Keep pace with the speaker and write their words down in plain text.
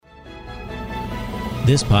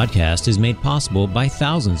This podcast is made possible by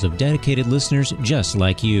thousands of dedicated listeners just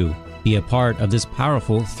like you. Be a part of this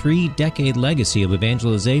powerful 3-decade legacy of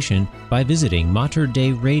evangelization by visiting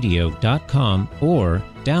materdeiradio.com or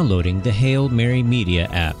downloading the Hail Mary Media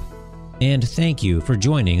app. And thank you for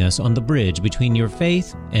joining us on the bridge between your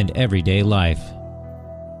faith and everyday life.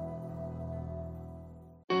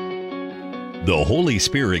 The Holy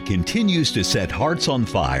Spirit continues to set hearts on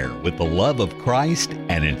fire with the love of Christ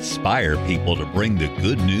and inspire people to bring the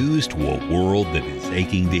good news to a world that is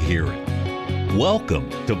aching to hear it. Welcome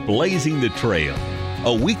to Blazing the Trail,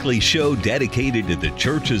 a weekly show dedicated to the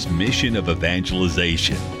church's mission of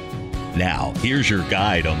evangelization. Now, here's your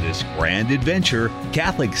guide on this grand adventure,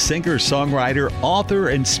 Catholic singer, songwriter, author,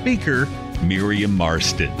 and speaker, Miriam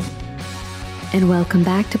Marston. And welcome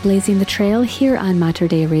back to Blazing the Trail here on Mater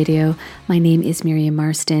Dei Radio. My name is Miriam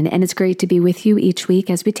Marston, and it's great to be with you each week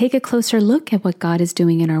as we take a closer look at what God is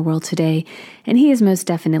doing in our world today. And He is most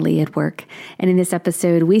definitely at work. And in this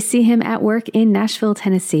episode, we see Him at work in Nashville,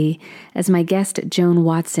 Tennessee, as my guest, Joan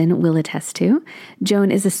Watson, will attest to. Joan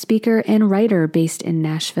is a speaker and writer based in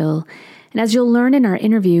Nashville. And as you'll learn in our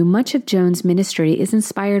interview, much of Joan's ministry is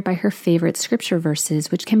inspired by her favorite scripture verses,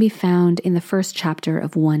 which can be found in the first chapter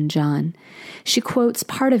of 1 John. She quotes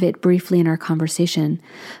part of it briefly in our conversation,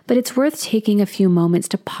 but it's worth taking a few moments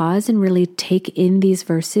to pause and really take in these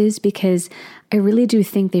verses because I really do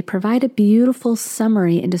think they provide a beautiful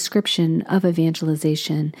summary and description of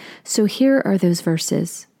evangelization. So here are those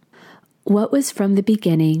verses. What was from the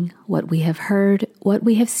beginning, what we have heard, what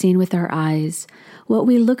we have seen with our eyes, what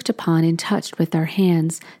we looked upon and touched with our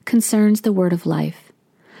hands concerns the word of life.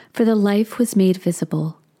 For the life was made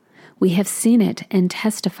visible. We have seen it and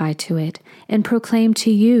testify to it, and proclaim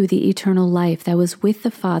to you the eternal life that was with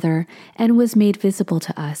the Father and was made visible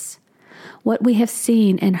to us. What we have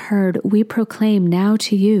seen and heard we proclaim now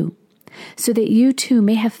to you, so that you too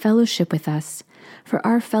may have fellowship with us. For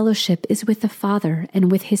our fellowship is with the Father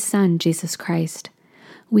and with His Son, Jesus Christ.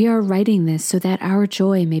 We are writing this so that our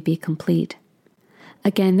joy may be complete.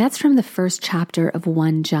 Again, that's from the first chapter of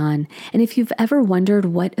 1 John. And if you've ever wondered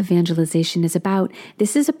what evangelization is about,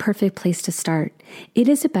 this is a perfect place to start. It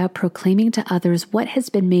is about proclaiming to others what has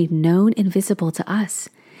been made known and visible to us.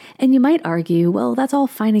 And you might argue, well, that's all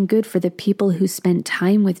fine and good for the people who spent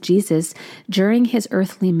time with Jesus during His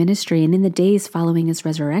earthly ministry and in the days following His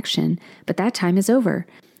resurrection, but that time is over.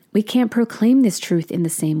 We can't proclaim this truth in the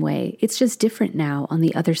same way. It's just different now on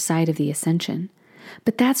the other side of the ascension.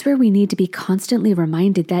 But that's where we need to be constantly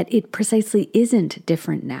reminded that it precisely isn't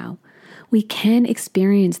different now. We can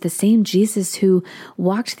experience the same Jesus who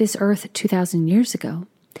walked this earth 2,000 years ago.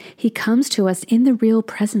 He comes to us in the real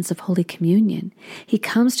presence of Holy Communion. He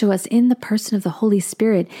comes to us in the person of the Holy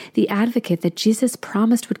Spirit, the advocate that Jesus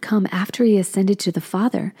promised would come after He ascended to the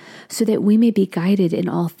Father, so that we may be guided in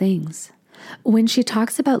all things. When she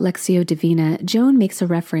talks about Lectio Divina, Joan makes a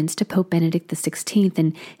reference to Pope Benedict XVI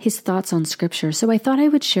and his thoughts on Scripture, so I thought I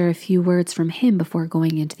would share a few words from him before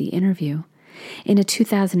going into the interview. In a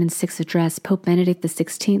 2006 address, Pope Benedict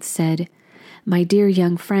XVI said, "My dear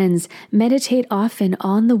young friends, meditate often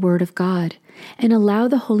on the Word of God and allow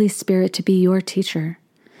the Holy Spirit to be your teacher.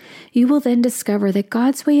 You will then discover that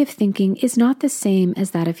God's way of thinking is not the same as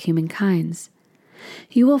that of humankind's.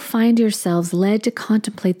 You will find yourselves led to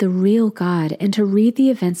contemplate the real God and to read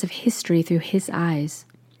the events of history through His eyes.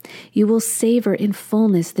 You will savor in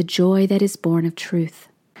fullness the joy that is born of truth.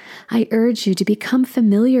 I urge you to become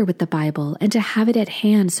familiar with the Bible and to have it at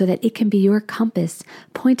hand so that it can be your compass,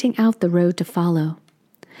 pointing out the road to follow.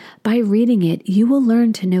 By reading it, you will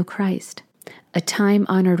learn to know Christ. A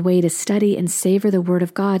time-honored way to study and savor the Word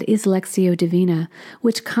of God is Lectio Divina,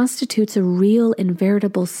 which constitutes a real and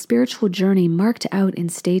veritable spiritual journey marked out in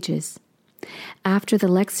stages. After the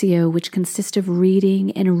Lectio, which consists of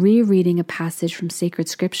reading and rereading a passage from sacred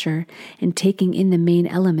scripture and taking in the main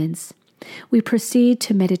elements, we proceed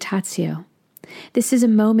to Meditatio. This is a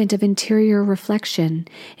moment of interior reflection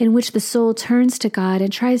in which the soul turns to God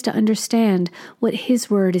and tries to understand what His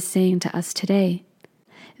Word is saying to us today.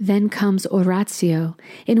 Then comes Oratio,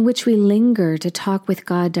 in which we linger to talk with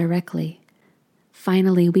God directly.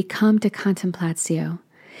 Finally, we come to Contemplatio.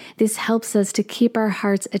 This helps us to keep our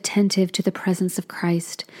hearts attentive to the presence of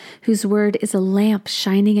Christ, whose word is a lamp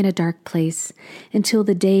shining in a dark place until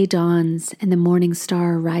the day dawns and the morning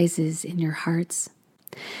star rises in your hearts.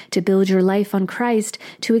 To build your life on Christ,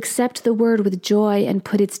 to accept the word with joy and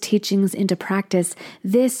put its teachings into practice,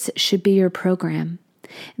 this should be your program.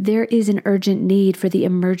 There is an urgent need for the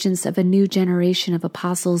emergence of a new generation of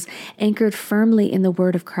apostles anchored firmly in the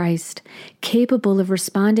word of Christ, capable of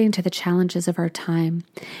responding to the challenges of our time,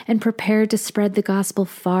 and prepared to spread the gospel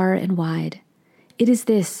far and wide. It is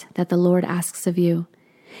this that the Lord asks of you.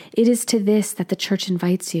 It is to this that the church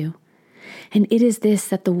invites you. And it is this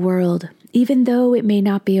that the world, even though it may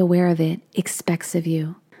not be aware of it, expects of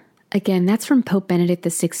you. Again, that's from Pope Benedict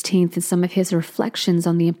XVI and some of his reflections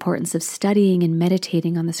on the importance of studying and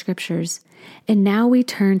meditating on the scriptures. And now we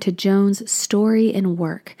turn to Joan's story and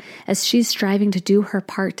work as she's striving to do her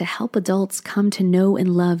part to help adults come to know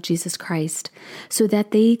and love Jesus Christ so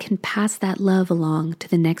that they can pass that love along to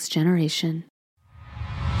the next generation.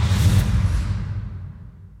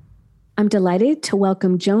 I'm delighted to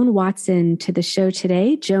welcome Joan Watson to the show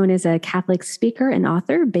today. Joan is a Catholic speaker and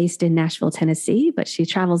author based in Nashville, Tennessee, but she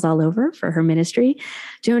travels all over for her ministry.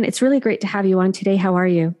 Joan, it's really great to have you on today. How are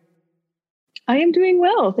you? I am doing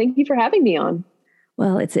well. Thank you for having me on.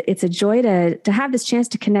 Well, it's a joy to have this chance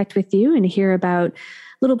to connect with you and hear about a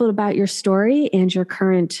little bit about your story and your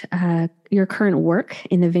current work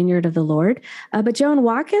in the vineyard of the Lord. But Joan,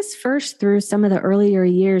 walk us first through some of the earlier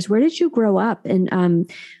years. Where did you grow up?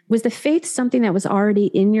 And was the faith something that was already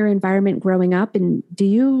in your environment growing up? And do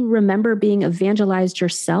you remember being evangelized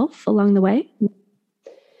yourself along the way?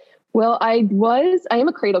 Well, I am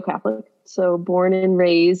a cradle Catholic. So born and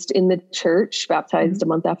raised in the church, baptized a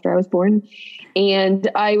month after I was born. And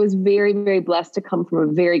I was very, very blessed to come from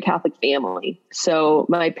a very Catholic family. So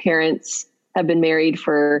my parents have been married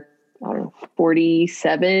for,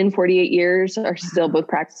 47, 48 years, are still both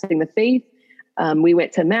practicing the faith. We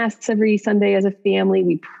went to Mass every Sunday as a family.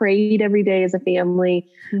 We prayed every day as a family.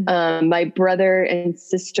 My brother and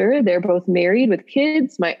sister, they're both married with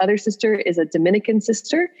kids. My other sister is a Dominican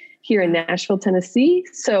sister here in Nashville, Tennessee.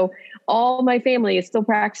 So all my family is still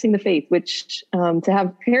practicing the faith, which to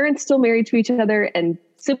have parents still married to each other and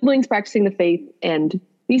siblings practicing the faith and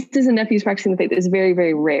nieces and nephews practicing the faith is very,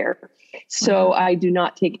 very rare. So I do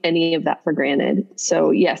not take any of that for granted.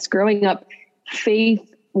 So yes, growing up,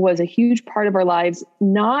 faith was a huge part of our lives.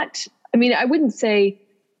 I wouldn't say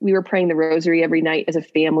we were praying the rosary every night as a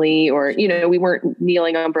family, or, we weren't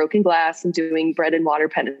kneeling on broken glass and doing bread and water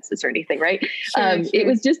penances or anything, right? Sure. It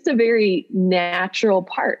was just a very natural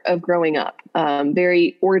part of growing up,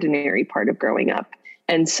 very ordinary part of growing up.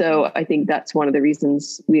 And so I think that's one of the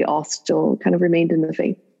reasons we all still kind of remained in the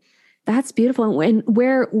faith. That's beautiful. And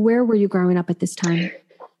where were you growing up at this time?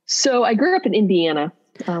 So I grew up in Indiana.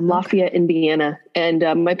 Lafayette, Indiana.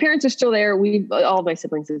 And my parents are still there. All of my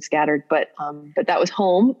siblings have scattered, but that was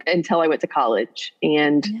home until I went to college.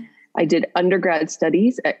 And I did undergrad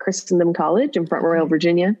studies at Christendom College in Front Royal,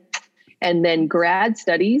 Virginia, and then grad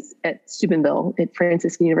studies at Steubenville, at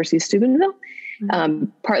Franciscan University of Steubenville,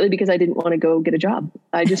 partly because I didn't want to go get a job.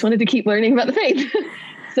 I just wanted to keep learning about the faith.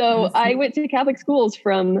 So I went to Catholic schools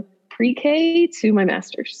from pre-K to my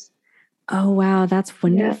master's. Oh, wow. That's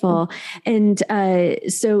wonderful. Yeah. And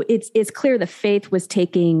so it's clear the faith was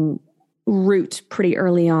taking root pretty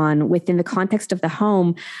early on within the context of the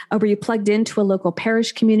home. Were you plugged into a local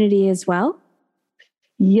parish community as well?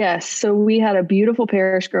 Yes. So we had a beautiful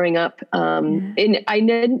parish growing up. And I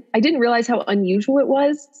didn't realize how unusual it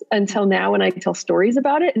was until now when I tell stories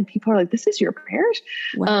about it. And people are like, this is your parish?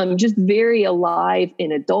 Wow. Just very alive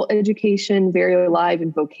in adult education, very alive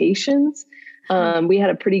in vocations. We had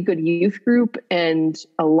a pretty good youth group, and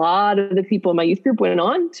a lot of the people in my youth group went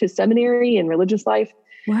on to seminary and religious life.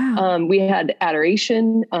 Wow. We had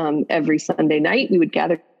adoration every Sunday night. We would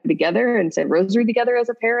gather together and say rosary together as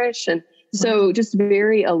a parish. And so just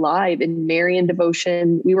very alive in Marian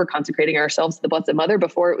devotion. We were consecrating ourselves to the Blessed Mother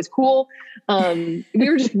before it was cool. We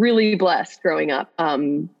were just really blessed growing up.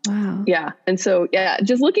 Wow. Yeah. And so,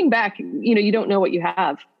 just looking back, you don't know what you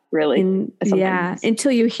have. Really.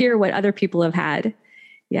 Until you hear what other people have had.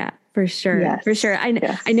 Yeah, for sure. Yes. For sure. I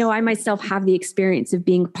know I myself have the experience of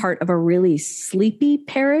being part of a really sleepy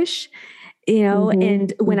parish,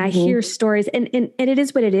 and when I hear stories and it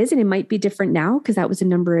is what it is, and it might be different now because that was a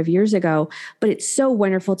number of years ago, but it's so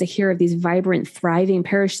wonderful to hear of these vibrant, thriving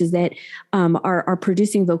parishes that are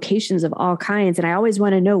producing vocations of all kinds. And I always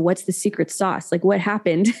want to know what's the secret sauce, like what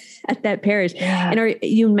happened at that parish. Yeah. And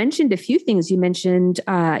you mentioned a few things. You mentioned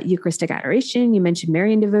Eucharistic adoration. You mentioned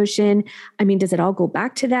Marian devotion. I mean, does it all go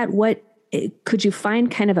back to that? Could you find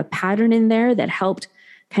kind of a pattern in there that helped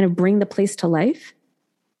kind of bring the place to life?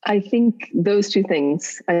 I think those two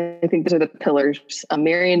things, I think those are the pillars,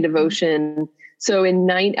 Marian devotion. So I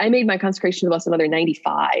made my consecration to the Blessed Mother in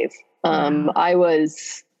 95. I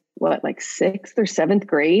was sixth or seventh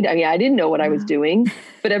grade. I mean, I didn't know what I was doing,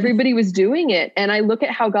 but everybody was doing it. And I look at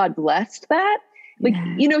how God blessed that.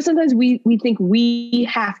 Sometimes we think we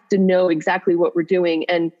have to know exactly what we're doing.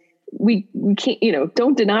 And we can't,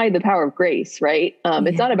 don't deny the power of grace, right?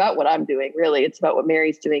 It's not about what I'm doing, really. It's about what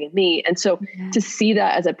Mary's doing in me. And so to see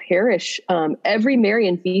that as a parish, every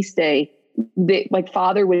Marian feast day,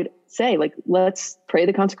 Father would say, let's pray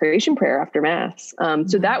the consecration prayer after Mass.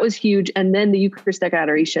 So that was huge. And then the Eucharistic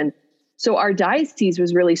adoration. So our diocese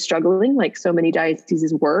was really struggling, like so many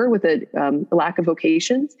dioceses were, with a lack of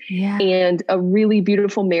vocations. Yeah. And a really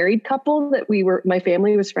beautiful married couple that my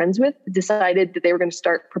family was friends with, decided that they were going to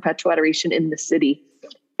start perpetual adoration in the city.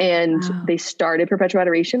 And they started perpetual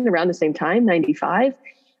adoration around the same time, 95.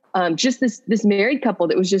 Just this married couple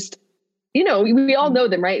that was just, we all know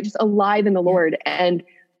them, right? Just alive in the Lord. And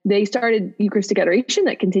they started Eucharistic adoration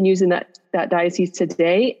that continues in that diocese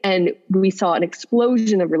today. And we saw an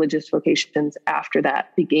explosion of religious vocations after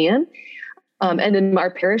that began. And then our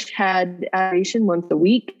parish had adoration once a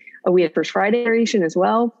week. We had First Friday adoration as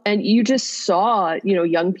well. And you just saw,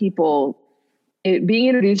 young people being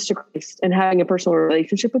introduced to Christ and having a personal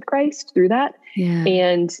relationship with Christ through that. Yeah.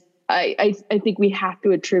 And I think we have to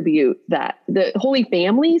attribute that. The holy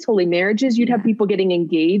families, holy marriages, you'd have people getting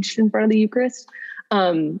engaged in front of the Eucharist.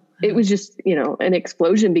 It was just, an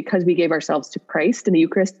explosion because we gave ourselves to Christ and the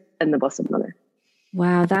Eucharist and the Blessed Mother.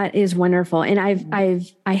 Wow, that is wonderful. And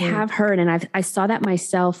I have heard, and I saw that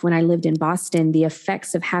myself when I lived in Boston, the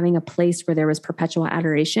effects of having a place where there was perpetual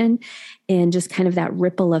adoration and just kind of that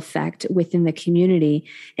ripple effect within the community.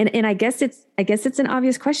 And I guess it's an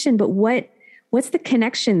obvious question, but what's the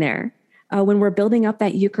connection there? When we're building up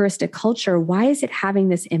that Eucharistic culture, why is it having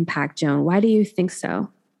this impact, Joan? Why do you think so?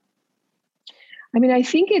 I mean, I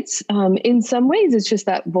think it's, in some ways, it's just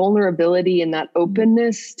that vulnerability and that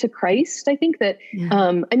openness to Christ. I think that,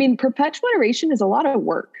 perpetual adoration is a lot of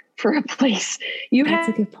work for a place. That's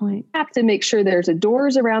a good point. You have to make sure there's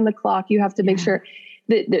doors around the clock. You have to make sure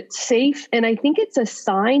that it's safe. And I think it's a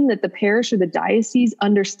sign that the parish or the diocese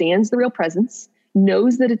understands the real presence,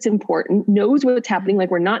 knows that it's important, knows what's happening.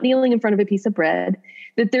 Like, we're not kneeling in front of a piece of bread,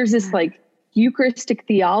 that there's this Eucharistic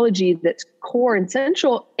theology that's core and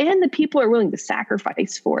central, and the people are willing to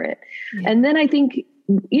sacrifice for it. Yeah. And then I think,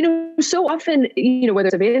 so often, whether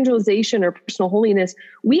it's evangelization or personal holiness,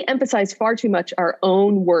 we emphasize far too much our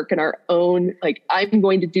own work and our own, I'm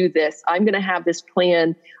going to do this. I'm going to have this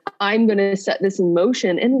plan. I'm going to set this in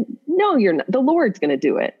motion. And no, you're not. The Lord's going to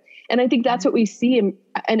do it. And I think that's what we see in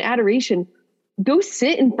adoration. Go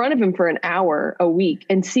sit in front of him for an hour a week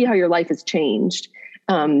and see how your life has changed.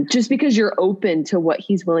 Just because you're open to what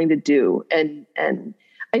he's willing to do. And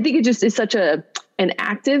I think it just is such an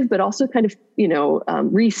active, but also kind of,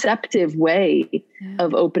 receptive way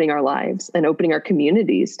of opening our lives and opening our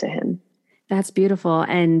communities to him. That's beautiful.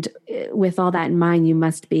 And with all that in mind, you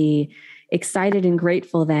must be excited and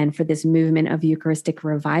grateful then for this movement of Eucharistic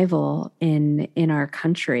revival in our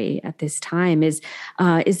country at this time.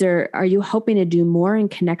 Are you hoping to do more in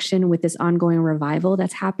connection with this ongoing revival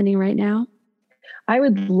that's happening right now? I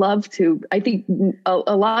would love to. I think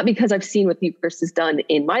a lot, because I've seen what the Eucharist has done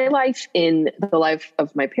in my life, in the life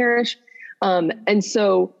of my parish. And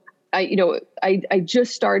so I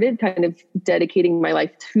just started kind of dedicating my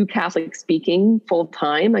life to Catholic speaking full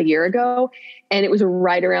time a year ago. And it was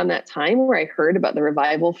right around that time where I heard about the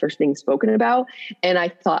revival first being spoken about. And I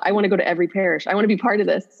thought, I want to go to every parish. I want to be part of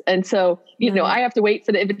this. And so, I have to wait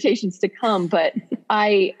for the invitations to come, but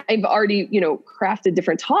I've already, crafted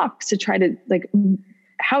different talks to try to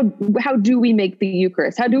how do we make the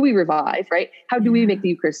Eucharist? How do we revive, right? How do we make the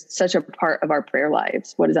Eucharist such a part of our prayer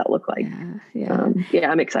lives? What does that look like?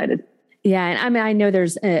 I'm excited. Yeah. And I know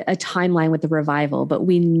there's a timeline with the revival, but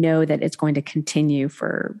we know that it's going to continue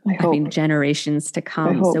for generations to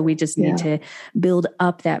come. So we just need to build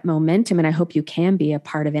up that momentum. And I hope you can be a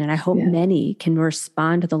part of it. And I hope many can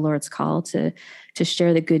respond to the Lord's call to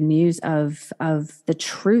share the good news of the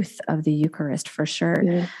truth of the Eucharist, for sure.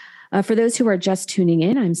 Yeah. For those who are just tuning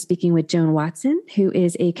in, I'm speaking with Joan Watson, who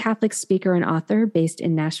is a Catholic speaker and author based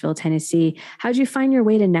in Nashville, Tennessee. How'd you find your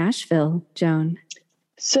way to Nashville, Joan?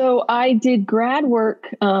 So I did grad work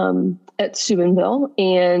at Steubenville,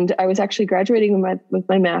 and I was actually graduating with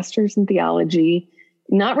my master's in theology,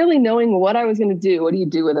 not really knowing what I was going to do. What do you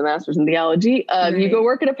do with a master's in theology? Right. You go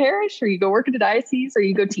work at a parish, or you go work at a diocese, or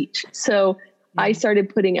you go teach. So I started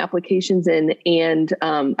putting applications in, and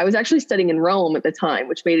I was actually studying in Rome at the time,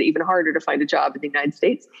 which made it even harder to find a job in the United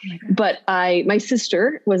States. But my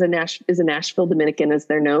sister is a Nashville Dominican, as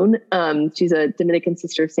they're known. She's a Dominican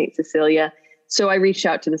sister of St. Cecilia. So I reached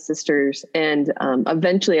out to the sisters, and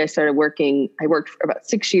eventually I started working. I worked for about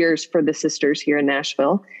 6 years for the sisters here in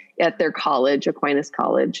Nashville at their college, Aquinas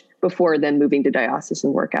College, before then moving to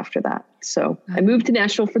diocesan work after that. So I moved to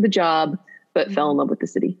Nashville for the job, but fell in love with the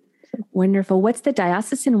city. Wonderful. What's the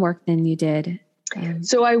diocesan work then you did?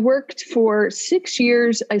 So I worked for 6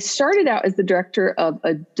 years. I started out as the director of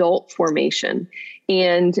adult formation.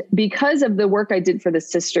 And because of the work I did for the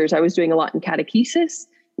sisters, I was doing a lot in catechesis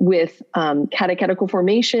with catechetical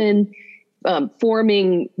formation,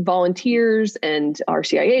 forming volunteers and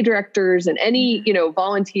RCIA directors and any,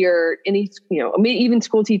 volunteer, even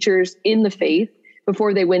school teachers in the faith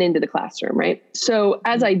before they went into the classroom, right? So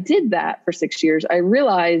as I did that for 6 years, I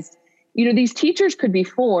realized, these teachers could be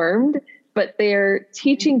formed, but they're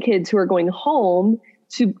teaching kids who are going home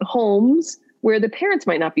to homes where the parents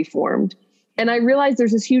might not be formed. And I realized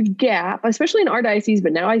there's this huge gap, especially in our diocese,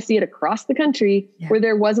 but now I see it across the country, where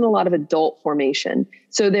there wasn't a lot of adult formation.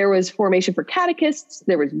 So there was formation for catechists,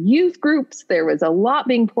 there was youth groups, there was a lot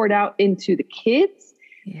being poured out into the kids.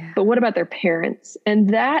 Yeah. But what about their parents? And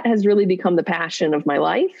that has really become the passion of my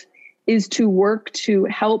life, is to work to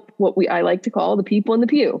help what I like to call the people in the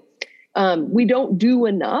pew. We don't do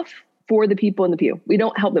enough for the people in the pew. We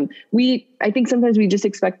don't help them. I think sometimes we just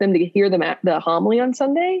expect them to hear the homily on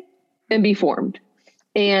Sunday and be formed.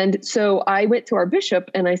 And so I went to our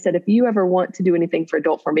bishop and I said, if you ever want to do anything for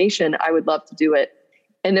adult formation, I would love to do it.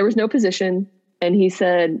 And there was no position. And he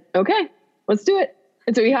said, okay, let's do it.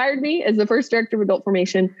 And so he hired me as the first director of adult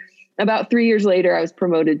formation. About 3 years later, I was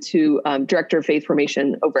promoted to director of faith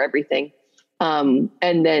formation over everything. And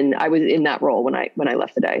then I was in that role when I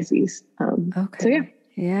left the diocese. Okay. So yeah.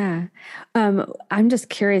 Yeah. I'm just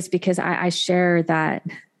curious because I share that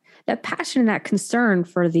passion and that concern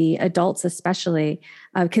for the adults, especially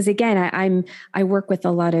because again, I work with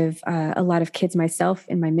a lot of kids myself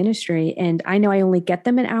in my ministry, and I know I only get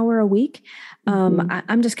them an hour a week.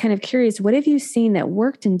 I'm just kind of curious, what have you seen that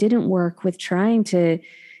worked and didn't work with trying to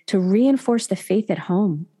reinforce the faith at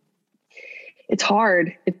home? It's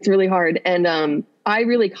hard. It's really hard. And I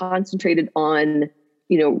really concentrated on,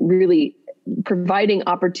 really providing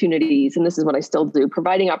opportunities, and this is what I still do,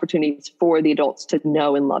 providing opportunities for the adults to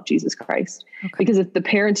know and love Jesus Christ. Okay. Because if the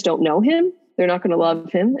parents don't know him, they're not going to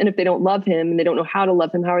love him. And if they don't love him and they don't know how to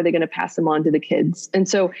love him, how are they going to pass him on to the kids? And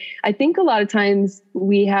so I think a lot of times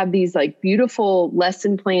we have these beautiful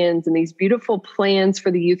lesson plans and these beautiful plans for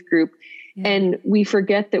the youth group. Yeah. And we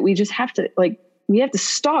forget that we just have to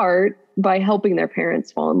start by helping their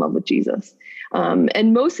parents fall in love with Jesus.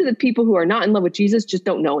 And most of the people who are not in love with Jesus just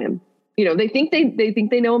don't know him. They think they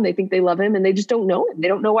know him, they think they love him, and they just don't know him. They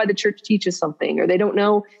don't know why the church teaches something, or they don't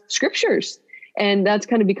know scriptures. And that's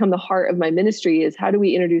kind of become the heart of my ministry, is how do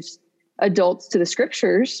we introduce adults to the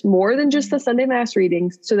scriptures more than just the Sunday Mass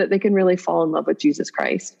readings, so that they can really fall in love with Jesus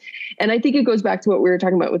Christ. And I think it goes back to what we were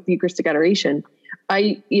talking about with the Eucharistic adoration.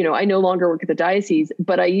 I no longer work at the diocese,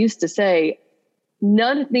 but I used to say,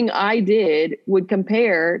 nothing I did would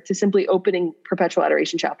compare to simply opening perpetual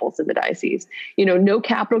adoration chapels in the diocese. No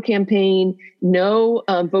capital campaign, no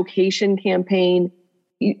vocation campaign.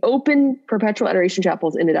 You open perpetual adoration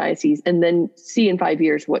chapels in the diocese, and then see in 5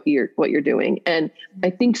 years what you're doing. And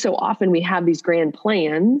I think so often we have these grand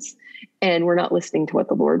plans, and we're not listening to what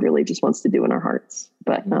the Lord really just wants to do in our hearts.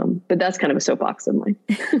 But that's kind of a soapbox of mine.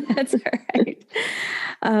 That's all right.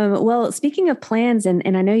 Well, speaking of plans,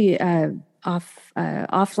 and I know you.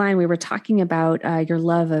 Offline, we were talking about your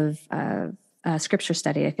love of scripture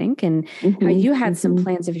study, I think, and how you had some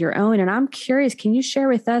plans of your own. And I'm curious, can you share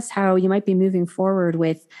with us how you might be moving forward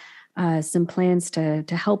with some plans to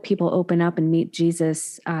help people open up and meet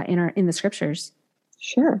Jesus in the scriptures?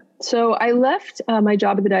 Sure. So I left my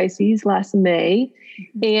job at the diocese last May,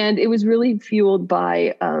 and it was really fueled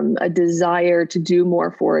by a desire to do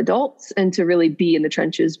more for adults and to really be in the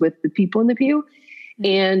trenches with the people in the pew.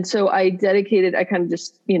 And so I kind of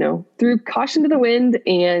just, threw caution to the wind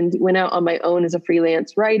and went out on my own as a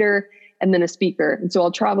freelance writer and then a speaker. And so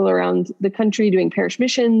I'll travel around the country doing parish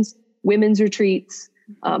missions, women's retreats,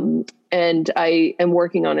 and I am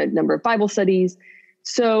working on a number of Bible studies.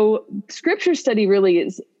 So scripture study really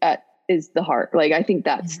is the heart. I think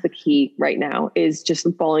that's the key right now, is just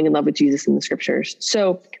falling in love with Jesus in the scriptures.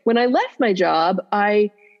 So when I left my job, I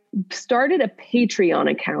started a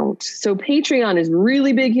Patreon account. So Patreon is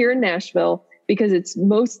really big here in Nashville because it's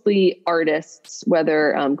mostly artists,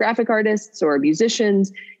 whether graphic artists or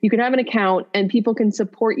musicians. You can have an account and people can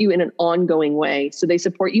support you in an ongoing way. So they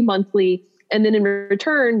support you monthly, and then in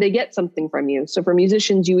return, they get something from you. So for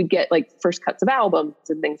musicians, you would get first cuts of albums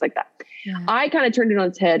and things like that. Yeah. I kind of turned it on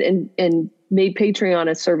its head and made Patreon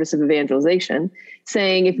a service of evangelization,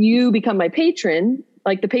 saying, if you become my patron,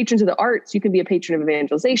 like the patrons of the arts, you can be a patron of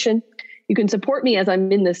evangelization. You can support me as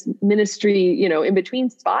I'm in this ministry, in between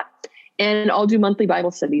spot, and I'll do monthly Bible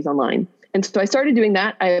studies online. And so I started doing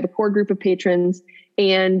that. I have a core group of patrons,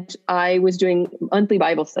 and I was doing monthly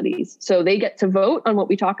Bible studies. So they get to vote on what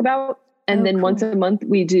we talk about. And then once a month,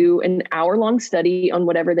 we do an hour-long study on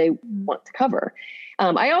whatever they want to cover.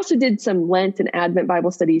 I also did some Lent and Advent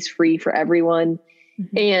Bible studies free for everyone.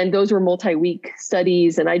 And those were multi-week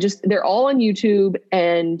studies. And they're all on YouTube.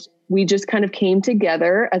 And we just kind of came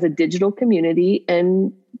together as a digital community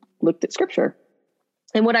and looked at scripture.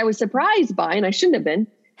 And what I was surprised by, and I shouldn't have been,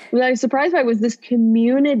 what I was surprised by was this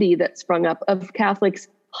community that sprung up of Catholics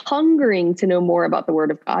hungering to know more about the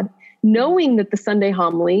Word of God, knowing that the Sunday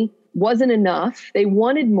homily wasn't enough. They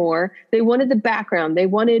wanted more. They wanted the background. They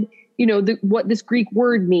wanted, what this Greek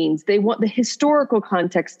word means. They want the historical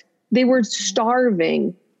context. They were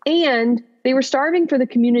starving, and they were starving for the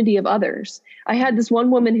community of others. I had this one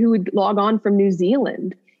woman who would log on from New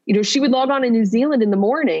Zealand. She would log on in New Zealand in the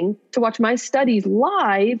morning to watch my studies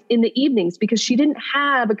live in the evenings because she didn't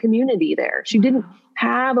have a community there. She didn't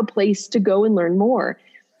have a place to go and learn more.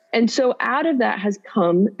 And so out of that has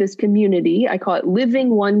come this community. I call it Living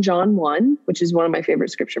 1 John 1, which is one of my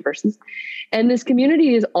favorite scripture verses. And this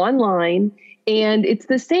community is online, and it's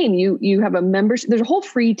the same. You have a membership. There's a whole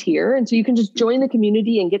free tier. And so you can just join the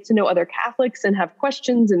community and get to know other Catholics and have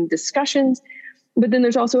questions and discussions. But then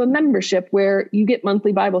there's also a membership where you get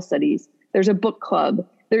monthly Bible studies. There's a book club.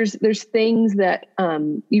 There's things that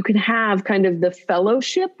you can have, kind of the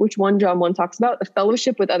fellowship, which 1 John 1 talks about, the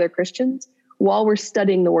fellowship with other Christians while we're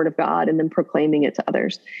studying the Word of God and then proclaiming it to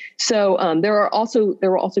others. So there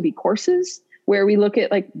will also be courses where we look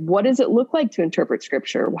at, what does it look like to interpret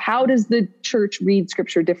scripture? How does the church read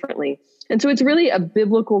scripture differently? And so it's really a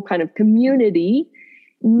biblical kind of community,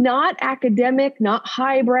 not academic, not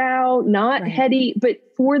highbrow, not heady, but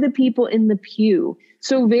for the people in the pew.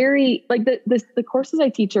 So very, the courses I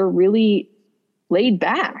teach are really laid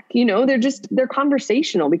back. They're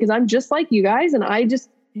conversational because I'm just like you guys. And I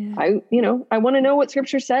want to know what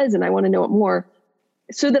scripture says, and I want to know it more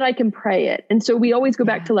so that I can pray it. And so we always go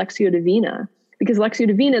back to Lectio Divina, because Lectio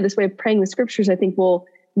Divina, this way of praying the scriptures, I think will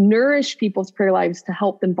nourish people's prayer lives to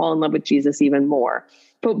help them fall in love with Jesus even more.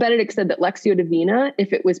 Pope Benedict said that Lectio Divina,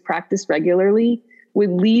 if it was practiced regularly, would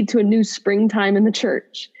lead to a new springtime in the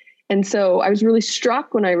church. And so I was really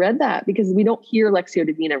struck when I read that, because we don't hear Lectio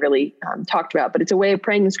Divina really talked about, but it's a way of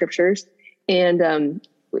praying the scriptures. And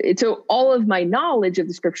so all of my knowledge of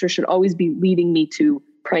the scripture should always be leading me to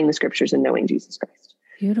praying the scriptures and knowing Jesus Christ.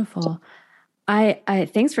 Beautiful. So, I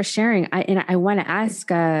thanks for sharing. I want to ask,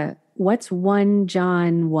 what's 1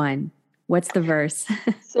 John 1? What's the verse?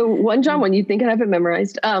 So 1 John 1, you'd think I have it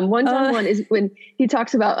memorized. 1 John 1 is when he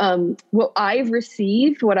talks about what I've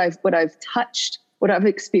received, what I've touched, what I've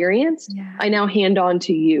experienced. Yeah. I now hand on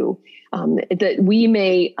to you, that we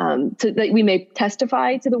may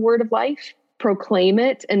testify to the word of life, proclaim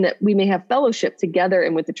it, and that we may have fellowship together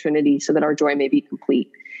and with the Trinity, so that our joy may be complete.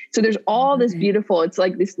 So there's all this beautiful, it's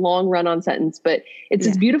like this long run-on sentence, but it's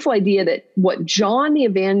this beautiful idea that what John the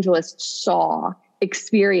Evangelist saw,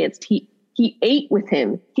 experienced, he ate with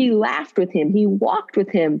him, he laughed with him, he walked with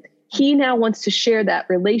him. He now wants to share that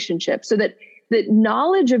relationship, so that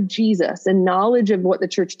knowledge of Jesus and knowledge of what the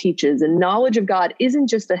church teaches and knowledge of God isn't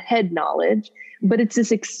just a head knowledge, but it's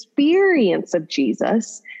this experience of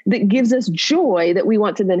Jesus that gives us joy that we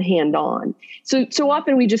want to then hand on. So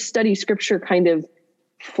often we just study scripture kind of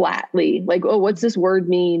flatly, like, oh, what's this word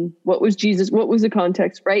mean? What was Jesus? What was the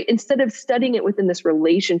context, right? Instead of studying it within this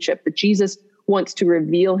relationship that Jesus wants to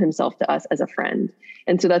reveal himself to us as a friend.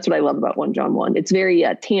 And so that's what I love about 1 John 1. It's very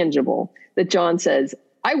tangible that John says,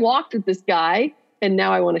 I walked with this guy and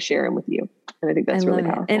now I want to share him with you. And I think that's really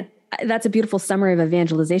powerful. And that's a beautiful summary of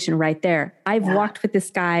evangelization right there. I've walked with this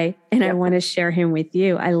guy and I want to share him with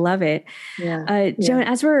you. I love it. Joan,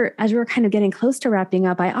 as we're kind of getting close to wrapping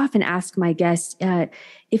up, I often ask my guests,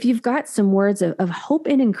 if you've got some words of hope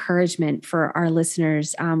and encouragement for our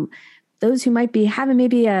listeners, those who might be having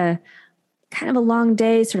maybe a kind of a long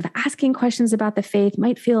day, sort of asking questions about the faith,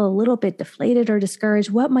 might feel a little bit deflated or discouraged.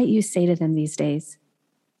 What might you say to them these days?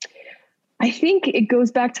 I think it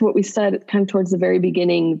goes back to what we said kind of towards the very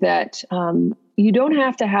beginning, that you don't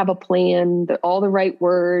have to have a plan, all the right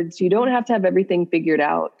words. You don't have to have everything figured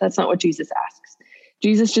out. That's not what Jesus asks.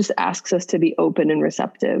 Jesus just asks us to be open and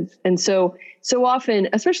receptive. And so often,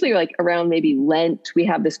 especially like around maybe Lent, we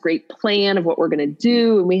have this great plan of what we're going to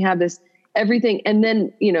do. And we have this everything. And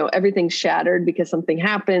then, everything's shattered because something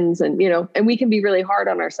happens and we can be really hard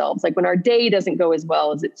on ourselves. Like when our day doesn't go as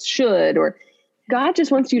well as it should, or God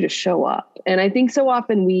just wants you to show up. And I think so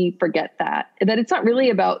often we forget that it's not really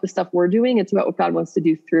about the stuff we're doing. It's about what God wants to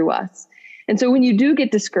do through us. And so when you do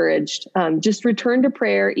get discouraged, just return to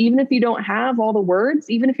prayer, even if you don't have all the words,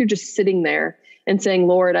 even if you're just sitting there and saying,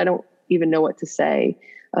 Lord, I don't even know what to say.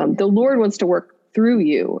 The Lord wants to work through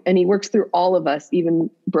you, and he works through all of us, even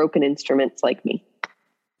broken instruments like me.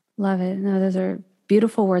 Love it. No, those are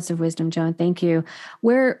beautiful words of wisdom, Joan. Thank you.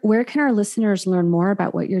 Where can our listeners learn more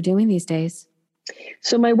about what you're doing these days?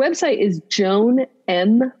 So my website is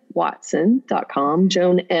joanmwatson.com,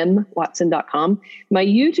 joanmwatson.com. My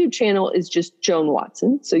YouTube channel is just Joan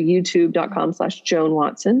Watson. So youtube.com/Joan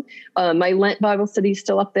Watson. My Lent Bible study is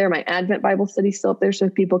still up there. My Advent Bible study is still up there, so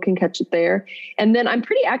people can catch it there. And then I'm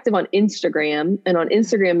pretty active on Instagram. And on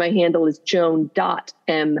Instagram, my handle is joan.m.watson.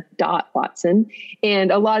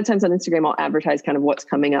 And a lot of times on Instagram, I'll advertise kind of what's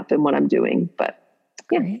coming up and what I'm doing. But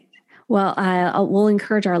yeah. Great. Well, we'll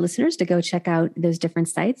encourage our listeners to go check out those different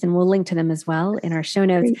sites, and we'll link to them as well in our show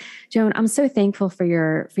notes. Great. Joan, I'm so thankful for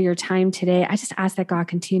your time today. I just ask that God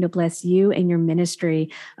continue to bless you and your ministry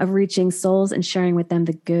of reaching souls and sharing with them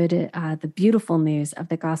the beautiful news of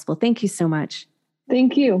the gospel. Thank you so much.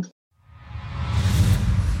 Thank you.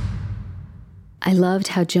 I loved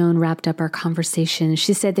how Joan wrapped up our conversation.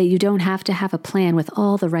 She said that you don't have to have a plan with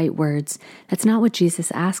all the right words. That's not what Jesus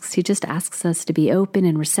asks. He just asks us to be open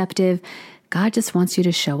and receptive. God just wants you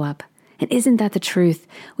to show up. And isn't that the truth?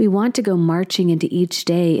 We want to go marching into each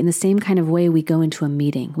day in the same kind of way we go into a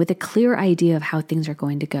meeting, with a clear idea of how things are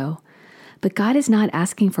going to go. But God is not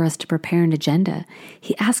asking for us to prepare an agenda.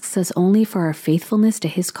 He asks us only for our faithfulness to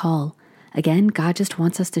his call. Again, God just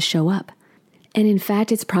wants us to show up. And in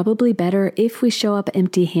fact, it's probably better if we show up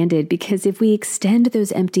empty-handed, because if we extend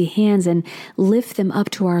those empty hands and lift them up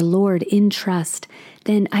to our Lord in trust,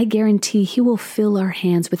 then I guarantee he will fill our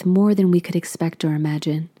hands with more than we could expect or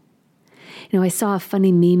imagine. You know, I saw a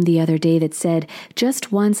funny meme the other day that said,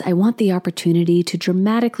 just once I want the opportunity to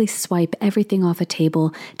dramatically swipe everything off a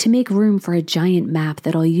table to make room for a giant map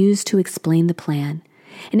that I'll use to explain the plan.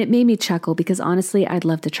 And it made me chuckle because honestly, I'd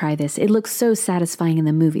love to try this. It looks so satisfying in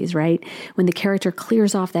the movies, right? When the character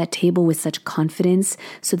clears off that table with such confidence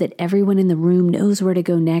so that everyone in the room knows where to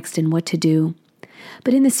go next and what to do.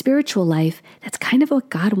 But in the spiritual life, that's kind of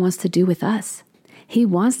what God wants to do with us. He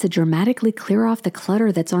wants to dramatically clear off the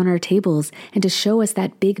clutter that's on our tables and to show us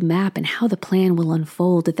that big map and how the plan will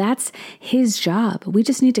unfold. That's his job. We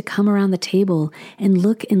just need to come around the table and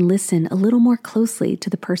look and listen a little more closely to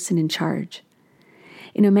the person in charge.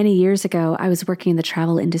 You know, many years ago, I was working in the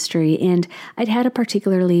travel industry and I'd had a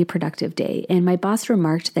particularly productive day, and my boss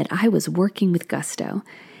remarked that I was working with gusto.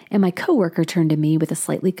 And my coworker turned to me with a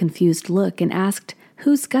slightly confused look and asked,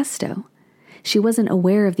 "Who's gusto?" She wasn't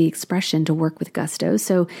aware of the expression to work with gusto,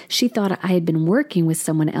 so she thought I had been working with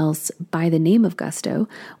someone else by the name of gusto,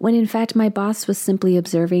 when in fact my boss was simply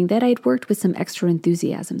observing that I'd worked with some extra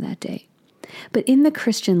enthusiasm that day. But in the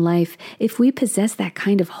Christian life, if we possess that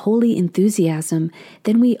kind of holy enthusiasm,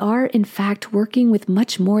 then we are in fact working with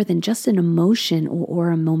much more than just an emotion or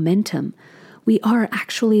a momentum. We are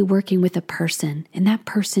actually working with a person, and that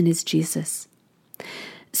person is Jesus.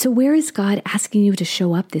 So where is God asking you to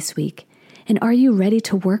show up this week? And are you ready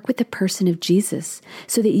to work with the person of Jesus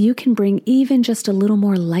so that you can bring even just a little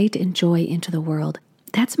more light and joy into the world?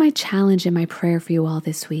 That's my challenge and my prayer for you all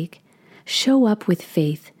this week. Show up with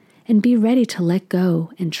faith and be ready to let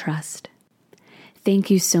go and trust.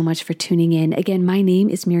 Thank you so much for tuning in. Again, my name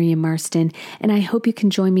is Miriam Marston, and I hope you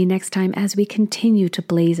can join me next time as we continue to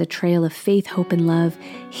blaze a trail of faith, hope, and love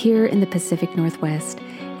here in the Pacific Northwest.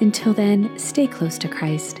 Until then, stay close to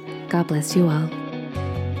Christ. God bless you all.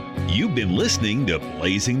 You've been listening to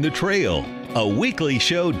Blazing the Trail, a weekly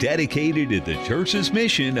show dedicated to the church's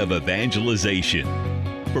mission of evangelization.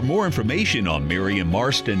 For more information on Miriam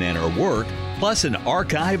Marston and her work, plus an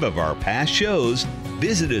archive of our past shows,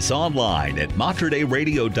 visit us online at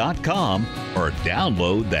materdeiradio.com or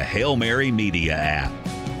download the Hail Mary Media app.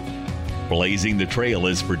 Blazing the Trail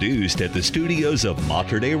is produced at the studios of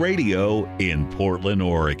Mater Dei Radio in Portland,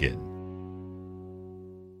 Oregon.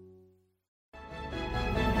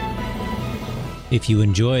 If you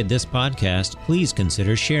enjoyed this podcast, please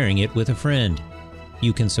consider sharing it with a friend.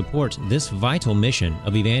 You can support this vital mission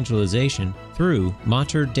of evangelization through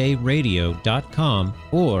materdeiradio.com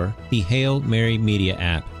or the Hail Mary Media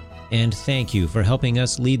app. And thank you for helping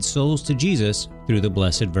us lead souls to Jesus through the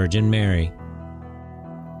Blessed Virgin Mary.